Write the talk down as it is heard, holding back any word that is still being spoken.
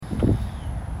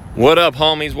What up,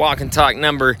 homies? Walk and talk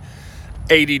number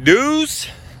 80 dudes.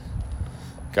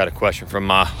 Got a question from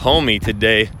my homie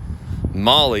today,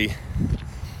 Molly.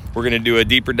 We're going to do a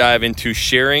deeper dive into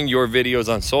sharing your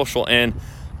videos on social. And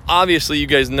obviously, you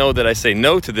guys know that I say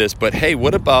no to this, but hey,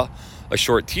 what about a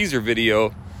short teaser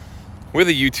video with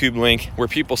a YouTube link where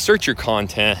people search your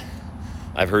content?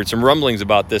 I've heard some rumblings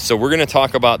about this, so we're going to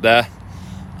talk about that.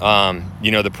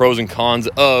 The pros and cons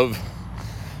of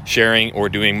sharing or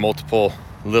doing multiple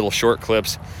little short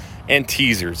clips and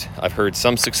teasers. I've heard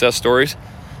some success stories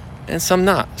and some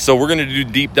not. So we're going to do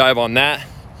a deep dive on that.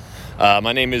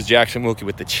 My name is Jackson Wilkie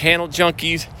with the Channel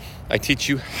Junkies. I teach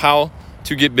you how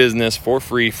to get business for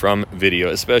free from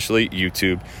video, especially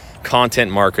YouTube,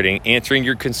 content marketing, answering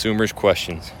your consumers'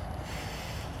 questions.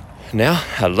 Now,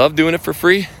 I love doing it for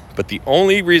free, but the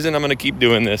only reason I'm going to keep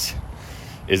doing this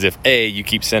is if A, you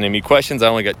keep sending me questions. I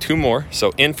only got 2 more.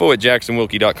 So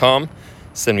info@jacksonwilkie.com.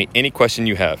 Send me any question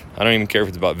you have. I don't even care if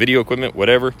it's about video equipment,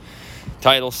 whatever,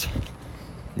 titles,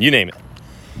 you name it.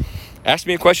 Ask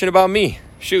me a question about me.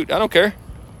 Shoot, I don't care.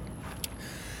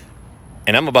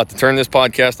 And I'm about to turn this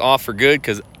podcast off for good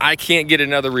because I can't get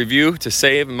another review to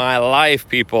save my life,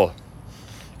 people.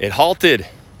 It halted.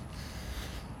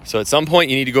 So at some point,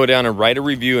 you need to go down and write a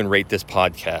review and rate this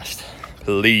podcast,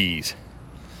 please.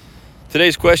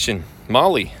 Today's question,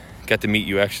 Molly. Got to meet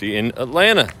you actually in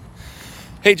Atlanta.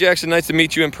 Hey Jackson, nice to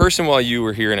meet you in person while you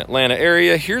were here in Atlanta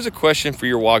area. Here's a question for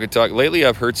your walk and talk. Lately,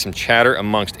 I've heard some chatter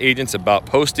amongst agents about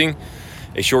posting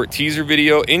a short teaser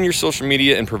video in your social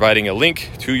media and providing a link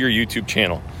to your YouTube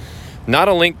channel. Not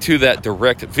a link to that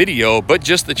direct video, but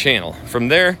just the channel. From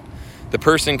there, the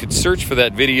person could search for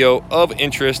that video of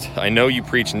interest. I know you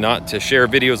preach not to share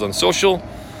videos on social,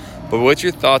 but what's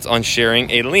your thoughts on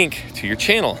sharing a link to your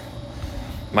channel?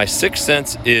 My sixth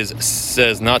sense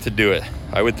says not to do it.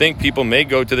 I would think people may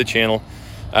go to the channel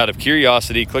out of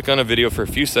curiosity, click on a video for a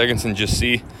few seconds and just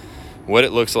see what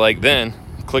it looks like, then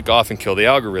click off and kill the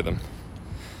algorithm.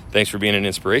 Thanks for being an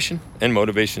inspiration and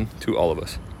motivation to all of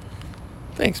us.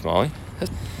 Thanks, Molly.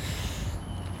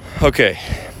 Okay.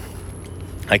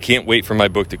 I can't wait for my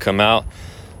book to come out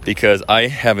because I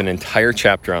have an entire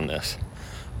chapter on this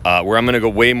where I'm going to go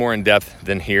way more in depth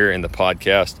than here in the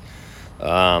podcast.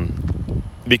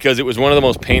 Because it was one of the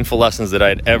most painful lessons that I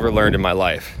had ever learned in my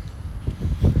life.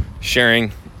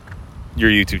 Sharing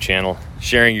your YouTube channel,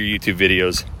 sharing your YouTube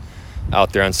videos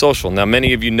out there on social. Now,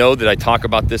 many of you know that I talk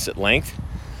about this at length,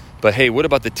 but hey, what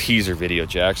about the teaser video,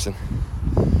 Jackson?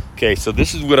 Okay, so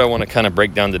this is what I want to kind of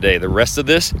break down today. The rest of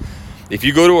this, if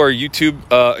you go to our YouTube,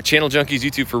 Channel Junkies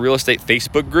YouTube for Real Estate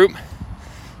Facebook group,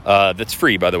 that's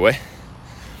free, by the way.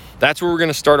 That's where we're going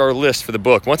to start our list for the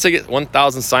book. Once I get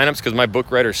 1,000 signups, because my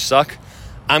book writers suck,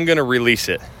 I'm going to release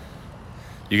it.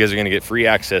 You guys are going to get free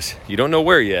access. You don't know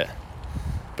where yet,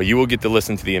 but you will get to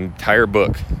listen to the entire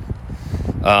book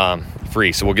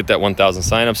free. So we'll get that 1,000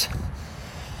 signups.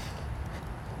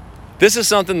 This is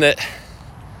something that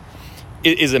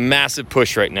is a massive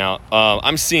push right now.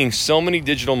 I'm seeing so many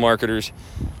digital marketers,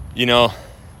 and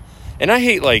I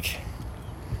hate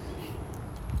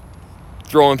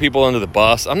throwing people under the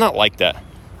bus. I'm not like that.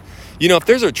 If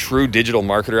there's a true digital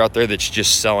marketer out there that's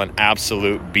just selling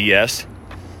absolute BS,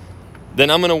 then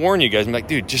I'm going to warn you guys. I'm like,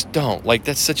 dude, just don't.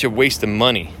 That's such a waste of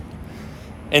money.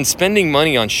 And spending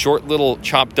money on short little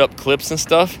chopped up clips and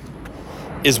stuff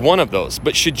is one of those.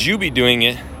 But should you be doing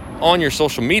it on your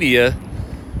social media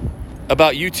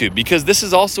about YouTube? Because this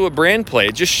is also a brand play.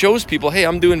 It just shows people, hey,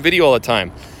 I'm doing video all the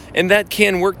time. And that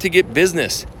can work to get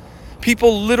business.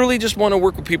 People literally just want to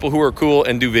work with people who are cool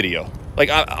and do video.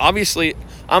 Obviously,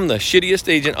 I'm the shittiest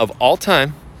agent of all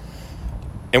time,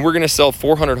 and we're going to sell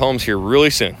 400 homes here really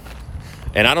soon,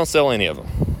 and I don't sell any of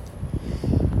them.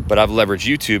 But I've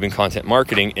leveraged YouTube and content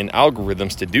marketing and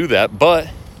algorithms to do that, but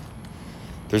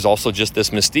there's also just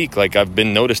this mystique. I've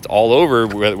been noticed all over,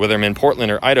 whether I'm in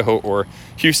Portland or Idaho or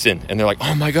Houston, and they're like,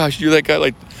 oh my gosh, you're that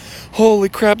guy, holy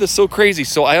crap, that's so crazy.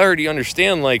 So I already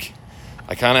understand,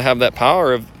 I kind of have that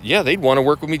power of, yeah, they'd want to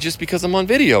work with me just because I'm on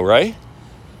video, right?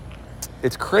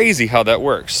 It's crazy how that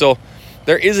works. So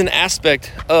there is an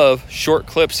aspect of short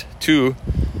clips to,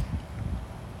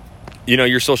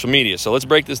 your social media. So let's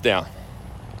break this down.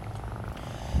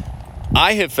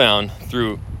 I have found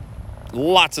through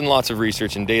lots and lots of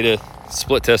research and data,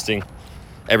 split testing,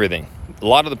 everything, a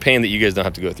lot of the pain that you guys don't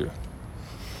have to go through,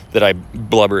 that I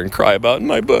blubber and cry about in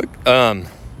my book.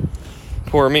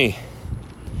 Poor me.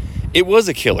 It was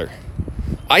a killer.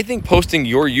 I think posting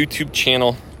your YouTube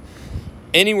channel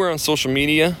anywhere on social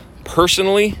media,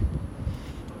 personally,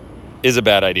 is a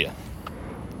bad idea.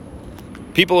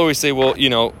 People always say, well,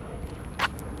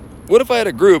 what if I had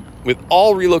a group with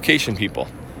all relocation people?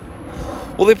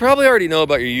 Well, they probably already know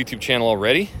about your YouTube channel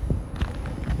already,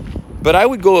 but I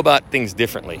would go about things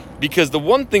differently, because the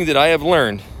one thing that I have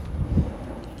learned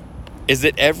is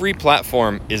that every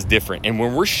platform is different. And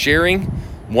when we're sharing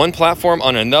one platform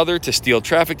on another to steal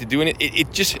traffic, to doing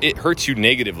it hurts you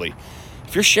negatively.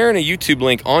 If you're sharing a YouTube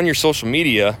link on your social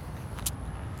media,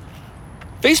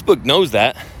 Facebook knows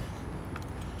that.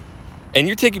 And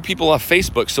you're taking people off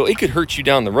Facebook, so it could hurt you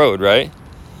down the road, right?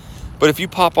 But if you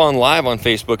pop on live on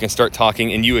Facebook and start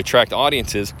talking and you attract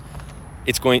audiences,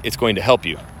 it's going to help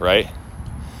you, right?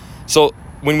 So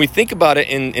when we think about it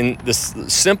in the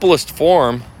simplest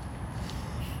form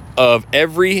of,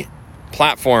 every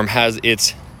platform has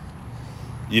its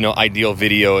ideal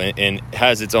video and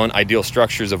has its own ideal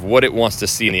structures of what it wants to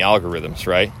see in the algorithms,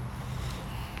 right?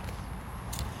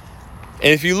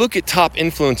 And if you look at top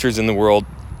influencers in the world,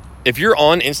 if you're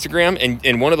on Instagram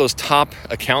and one of those top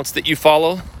accounts that you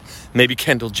follow, maybe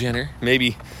Kendall Jenner,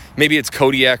 maybe it's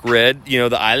Kodiak Red,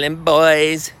 the Island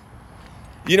Boys,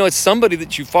 it's somebody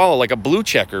that you follow, like a blue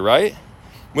checker, right?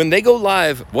 When they go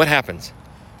live, what happens?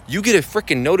 You get a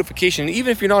freaking notification.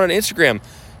 Even if you're not on Instagram,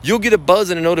 you'll get a buzz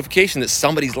and a notification that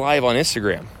somebody's live on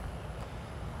Instagram.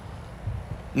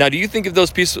 Now, do you think if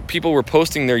those people were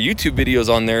posting their YouTube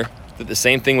videos on there, that the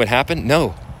same thing would happen?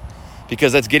 No,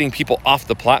 because that's getting people off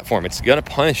the platform. It's going to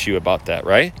punish you about that,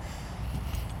 right?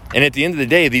 And at the end of the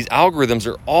day, these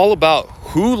algorithms are all about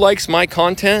who likes my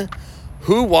content,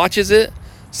 who watches it,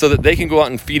 so that they can go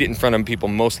out and feed it in front of people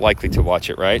most likely to watch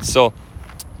it, right? So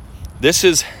this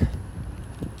is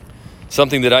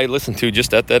something that I listened to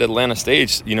just at that Atlanta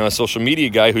stage, a social media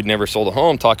guy who'd never sold a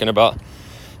home, talking about,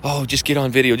 oh, just get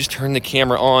on video, just turn the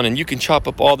camera on and you can chop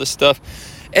up all this stuff.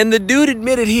 And the dude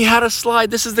admitted he had a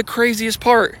slide. This is the craziest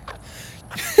part.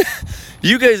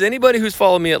 You guys, anybody who's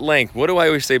followed me at length, what do I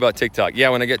always say about TikTok? Yeah,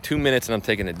 when I get 2 minutes and I'm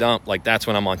taking a dump, that's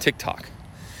when I'm on TikTok.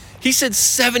 He said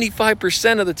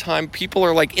 75% of the time people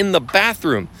are in the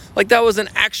bathroom. That was an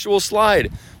actual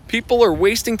slide. People are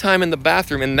wasting time in the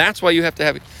bathroom, and that's why you have to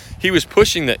have... He was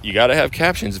pushing that you got to have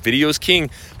captions. Video is king,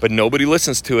 but nobody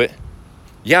listens to it.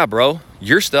 Yeah, bro,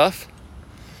 your stuff.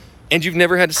 And you've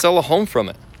never had to sell a home from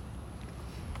it.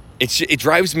 It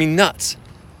drives me nuts.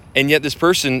 And yet this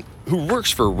person who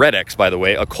works for RedX, by the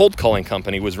way, a cold calling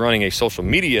company, was running a social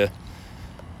media...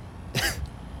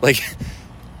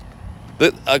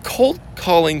 a cold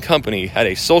calling company had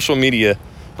a social media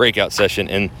breakout session,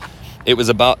 and it was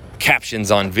about captions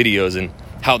on videos and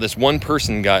how this one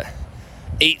person got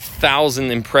 8,000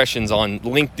 impressions on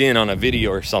LinkedIn on a video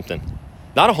or something.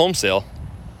 Not a home sale,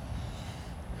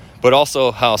 but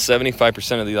also how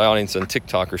 75% of the audience on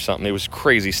TikTok or something, it was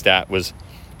crazy stat was,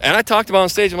 and I talked about on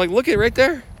stage, I'm like, look at it right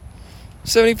there.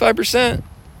 75%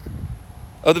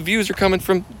 of the views are coming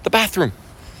from the bathroom.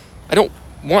 I don't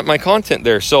want my content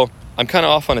there. So I'm kind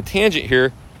of off on a tangent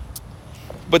here.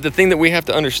 But the thing that we have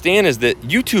to understand is that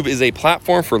YouTube is a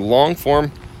platform for long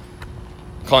form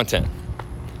content.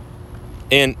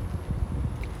 And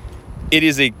it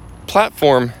is a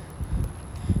platform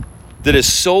that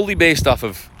is solely based off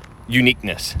of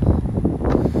uniqueness,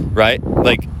 right?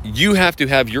 You have to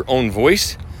have your own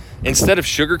voice. Instead of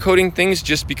sugarcoating things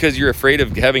just because you're afraid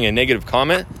of having a negative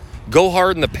comment, go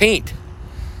hard in the paint.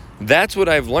 That's what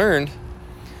I've learned,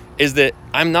 is that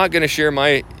I'm not going to share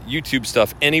my YouTube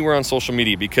stuff anywhere on social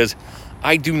media, because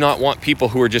I do not want people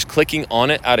who are just clicking on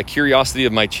it out of curiosity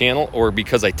of my channel or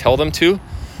because I tell them to.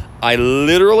 I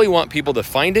literally want people to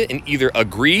find it and either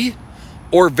agree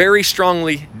or very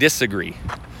strongly disagree.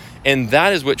 And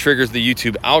that is what triggers the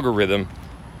YouTube algorithm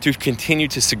to continue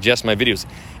to suggest my videos.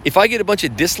 If I get a bunch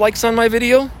of dislikes on my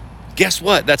video, guess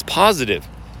what? That's positive.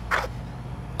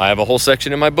 I have a whole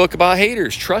section in my book about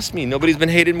haters. Trust me, nobody's been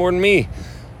hated more than me.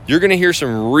 You're going to hear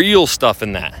some real stuff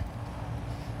in that.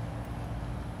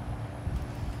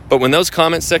 But when those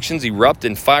comment sections erupt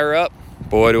and fire up,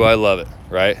 boy, do I love it,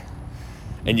 right?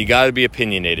 And you got to be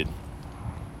opinionated.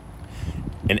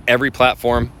 And every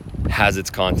platform has its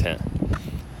content.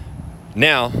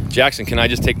 Now, Jackson, can I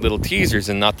just take little teasers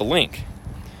and not the link?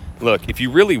 Look, if you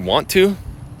really want to,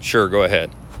 sure, go ahead.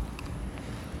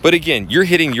 But again, you're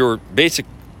hitting your basic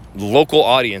local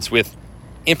audience with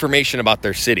information about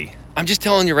their city. I'm just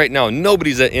telling you right now,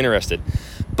 nobody's that interested.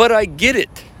 But I get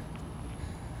it.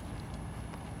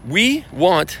 We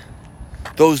want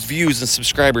those views and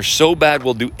subscribers so bad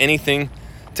we'll do anything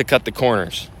to cut the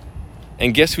corners.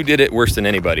 And guess who did it worse than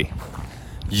anybody?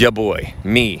 Ya boy,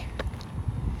 me.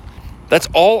 That's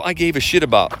all I gave a shit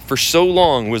about for so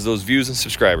long, was those views and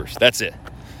subscribers. That's it.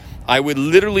 I would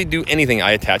literally do anything.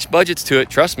 I attached budgets to it.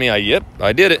 Trust me, I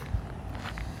did it.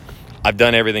 I've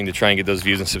done everything to try and get those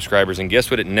views and subscribers, and guess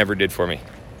what it never did for me?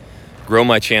 grow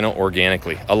my channel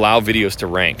organically, allow videos to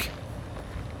rank.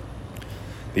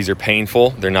 These are painful,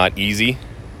 they're not easy.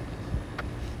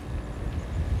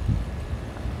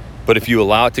 But if you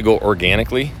allow it to go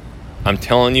organically, I'm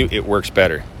telling you, it works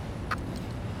better.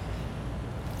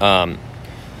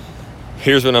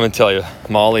 Here's what I'm gonna tell you,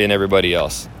 Molly and everybody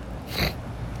else.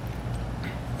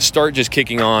 Start just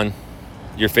kicking on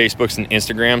your Facebooks and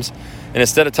Instagrams, and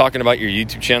instead of talking about your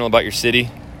YouTube channel, about your city,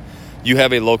 you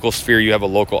have a local sphere, you have a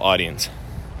local audience.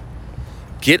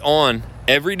 Get on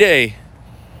every day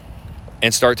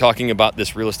and start talking about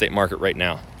this real estate market right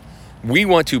now. We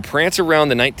want to prance around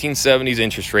the 1970s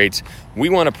interest rates. We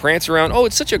want to prance around, oh,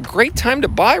 it's such a great time to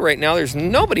buy right now. There's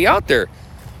nobody out there.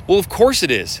 Well, of course it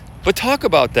is, but talk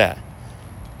about that.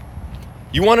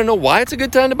 You want to know why it's a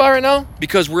good time to buy right now?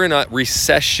 Because we're in a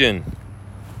recession.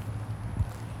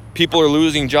 People are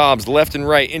losing jobs left and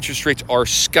right. Interest rates are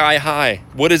sky high.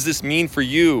 What does this mean for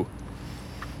you?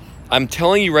 I'm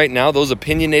telling you right now, those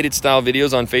opinionated style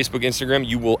videos on Facebook, Instagram,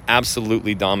 you will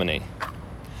absolutely dominate.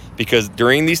 Because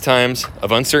during these times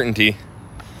of uncertainty,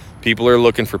 people are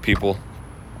looking for people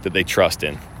that they trust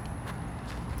in.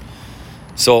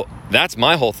 So that's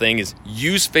my whole thing, is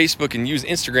use Facebook and use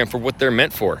Instagram for what they're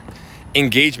meant for.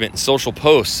 Engagement, social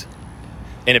posts,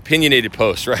 and opinionated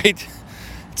posts, right?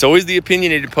 It's always the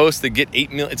opinionated posts that get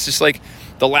 8 million. It's just like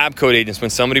the lab coat agents. When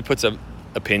somebody puts a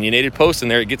opinionated post in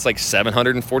there, it gets like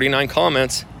 749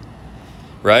 comments,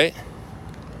 right?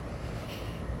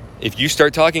 If you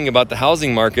start talking about the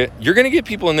housing market, you're going to get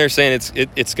people in there saying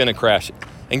it's going to crash.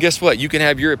 And guess what? You can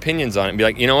have your opinions on it and be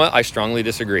like, you know what? I strongly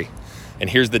disagree. And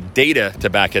here's the data to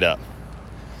back it up.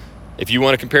 If you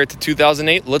want to compare it to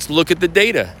 2008, let's look at the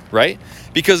data, right?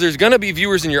 Because there's going to be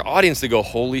viewers in your audience that go,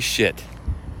 holy shit.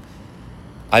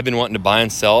 I've been wanting to buy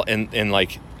and sell, and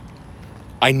like,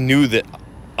 I knew that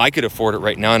I could afford it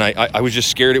right now, and I was just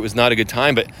scared it was not a good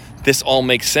time, but this all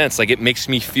makes sense. Like, it makes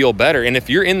me feel better. And if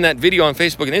you're in that video on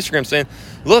Facebook and Instagram saying,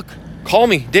 look, call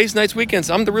me days, nights, weekends.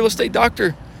 I'm the real estate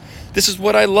doctor. This is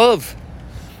what I love.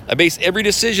 I base every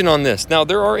decision on this. Now,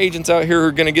 there are agents out here who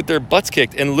are going to get their butts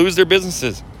kicked and lose their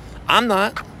businesses. I'm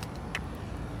not,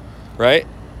 right?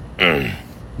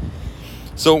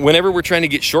 So whenever we're trying to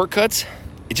get shortcuts,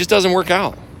 it just doesn't work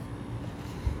out.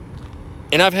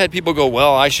 And I've had people go,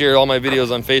 well, I shared all my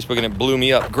videos on Facebook and it blew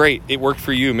me up. Great, it worked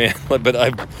for you, man. But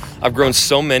I've grown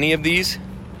so many of these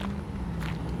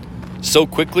so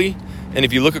quickly. And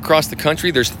if you look across the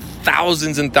country, there's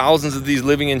thousands and thousands of these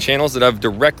living in channels that I've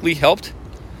directly helped.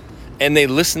 And they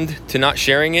listened to not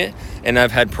sharing it. And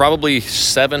I've had probably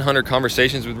 700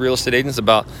 conversations with real estate agents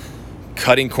about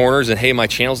cutting corners and, hey, my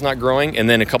channel's not growing. And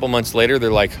then a couple months later,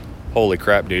 they're like, holy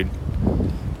crap, dude.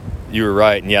 You were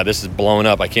right. And yeah, this is blowing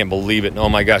up. I can't believe it. And oh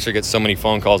my gosh, I get so many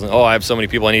phone calls. And oh, I have so many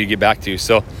people I need to get back to.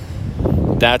 So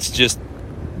that's just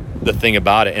the thing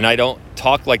about it. And I don't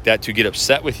talk like that to get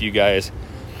upset with you guys.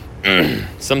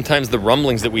 Sometimes the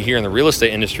rumblings that we hear in the real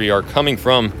estate industry are coming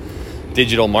from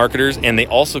digital marketers, and they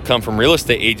also come from real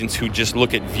estate agents who just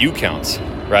look at view counts,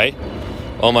 right?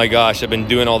 Oh my gosh, I've been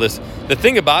doing all this. The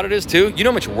thing about it is too, you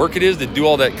know how much work it is to do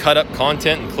all that cut up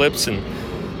content and clips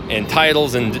and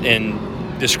titles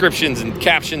and descriptions and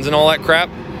captions and all that crap.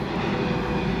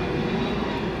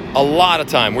 A lot of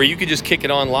time where you could just kick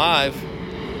it on live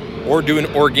or do an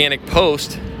organic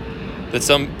post that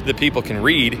the people can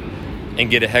read and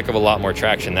get a heck of a lot more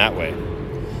traction that way.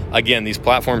 Again, these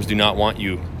platforms do not want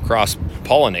you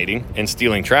cross-pollinating and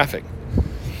stealing traffic.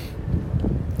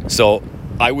 So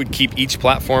I would keep each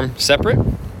platform separate.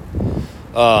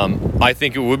 I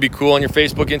think it would be cool on your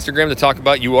Facebook, Instagram to talk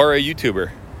about you are a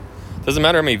YouTuber. Doesn't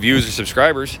matter how many views or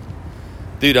subscribers.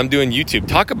 Dude, I'm doing YouTube.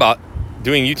 Talk about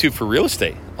doing YouTube for real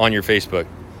estate on your Facebook.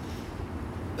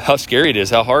 How scary it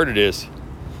is, how hard it is.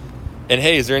 And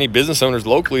hey, is there any business owners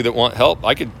locally that want help?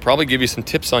 I could probably give you some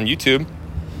tips on YouTube.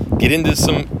 Get into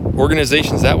some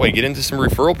organizations that way. Get into some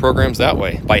referral programs that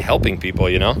way by helping people,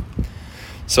 you know?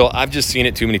 So I've just seen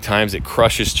it too many times. It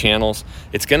crushes channels.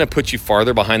 It's going to put you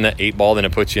farther behind that 8 ball than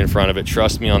it puts you in front of it.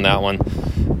 Trust me on that one.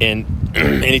 And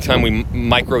anytime we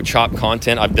micro chop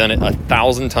content, I've done it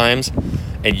 1,000 times,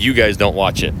 and you guys don't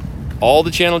watch it. All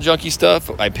the channel junkie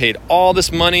stuff, I paid all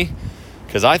this money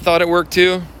because I thought it worked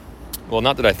too. Well,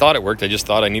 not that I thought it worked. I just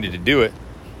thought I needed to do it.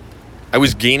 I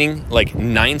was gaining like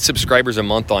 9 subscribers a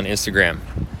month on Instagram.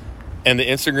 And the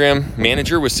Instagram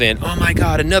manager was saying, oh my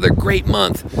God, another great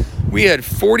month. We had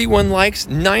 41 likes,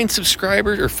 9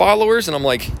 subscribers or followers. And I'm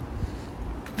like,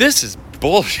 this is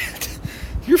bullshit.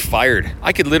 You're fired.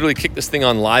 I could literally kick this thing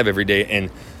on live every day and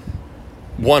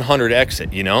 100x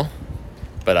it, you know?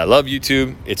 But I love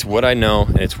YouTube. It's what I know,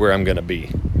 and it's where I'm going to be.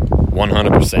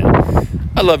 100%.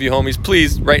 I love you, homies.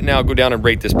 Please, right now, go down and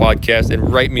rate this podcast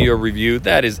and write me a review.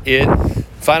 That is it.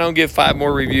 If I don't get 5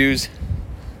 more reviews,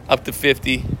 up to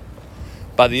 50,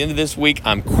 by the end of this week,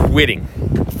 I'm quitting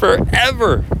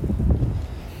forever.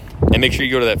 And make sure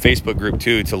you go to that Facebook group,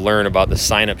 too, to learn about the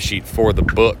sign-up sheet for the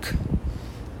book.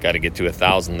 Got to get to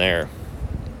 1,000 there.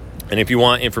 And if you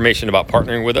want information about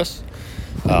partnering with us,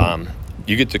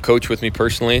 you get to coach with me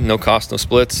personally. No cost, no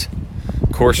splits.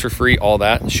 Course for free, all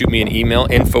that. Shoot me an email,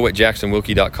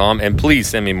 info@jacksonwilkie.com. And please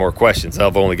send me more questions.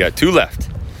 I've only got 2 left.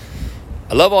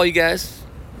 I love all you guys.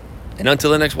 And until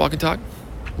the next Walk and Talk,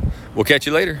 we'll catch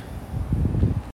you later.